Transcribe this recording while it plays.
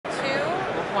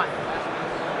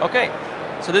Okay,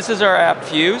 so this is our app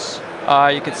Fuse.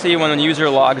 You can see when the user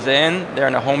logs in, they're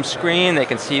in a home screen, they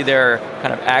can see their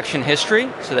kind of action history,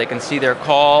 so they can see their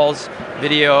calls,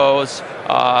 videos,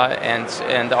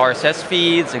 and RSS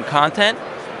feeds and content.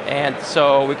 And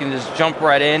so we can just jump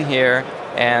right in here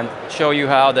and show you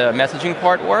how the messaging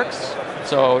part works.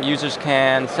 So users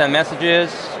can send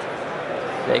messages,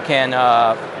 they can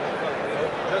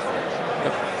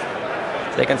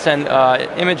send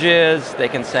images, they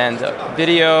can send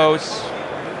videos.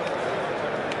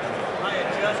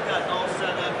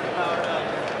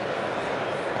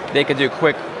 They could do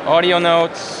quick audio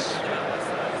notes.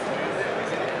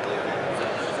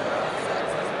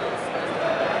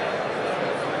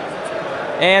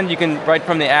 And you can, right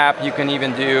from the app, you can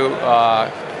even do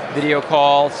video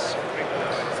calls.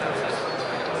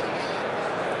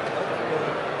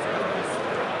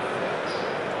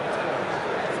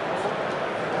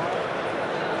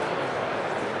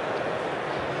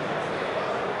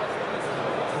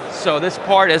 So this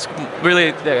part is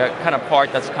really the kind of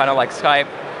part that's kind of like Skype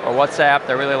or WhatsApp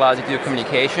that really allows you to do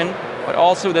communication. But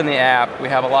also within the app, we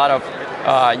have a lot of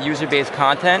user-based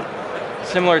content,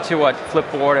 similar to what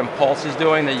Flipboard and Pulse is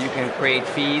doing, that you can create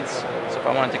feeds. So if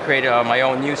I wanted to create my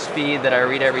own news feed that I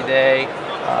read every day,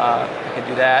 I can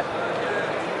do that.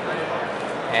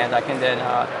 And I can then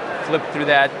flip through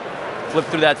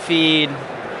that feed,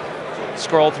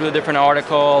 scroll through the different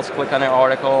articles, click on the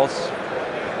articles.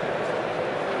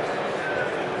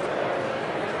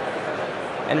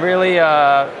 And really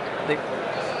they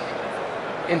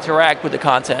interact with the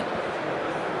content,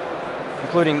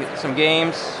 including some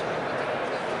games.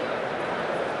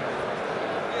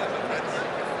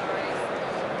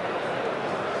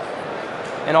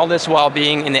 And all this while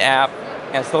being in the app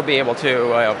and still be able to,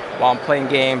 while I'm playing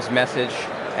games, message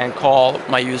and call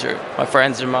my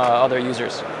friends and my other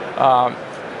users.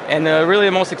 And really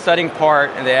the most exciting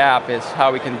part in the app is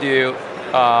how we can do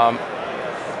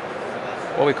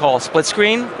what we call split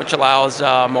screen, which allows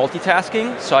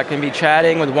multitasking. So I can be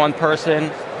chatting with one person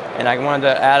and I wanted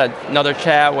to add another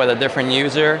chat with a different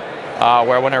user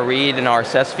where I want to read an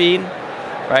RSS feed,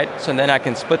 right? So then I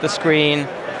can split the screen,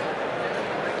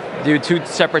 do two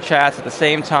separate chats at the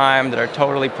same time that are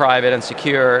totally private and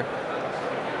secure.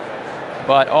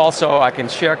 But also I can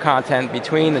share content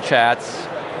between the chats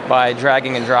by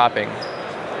dragging and dropping.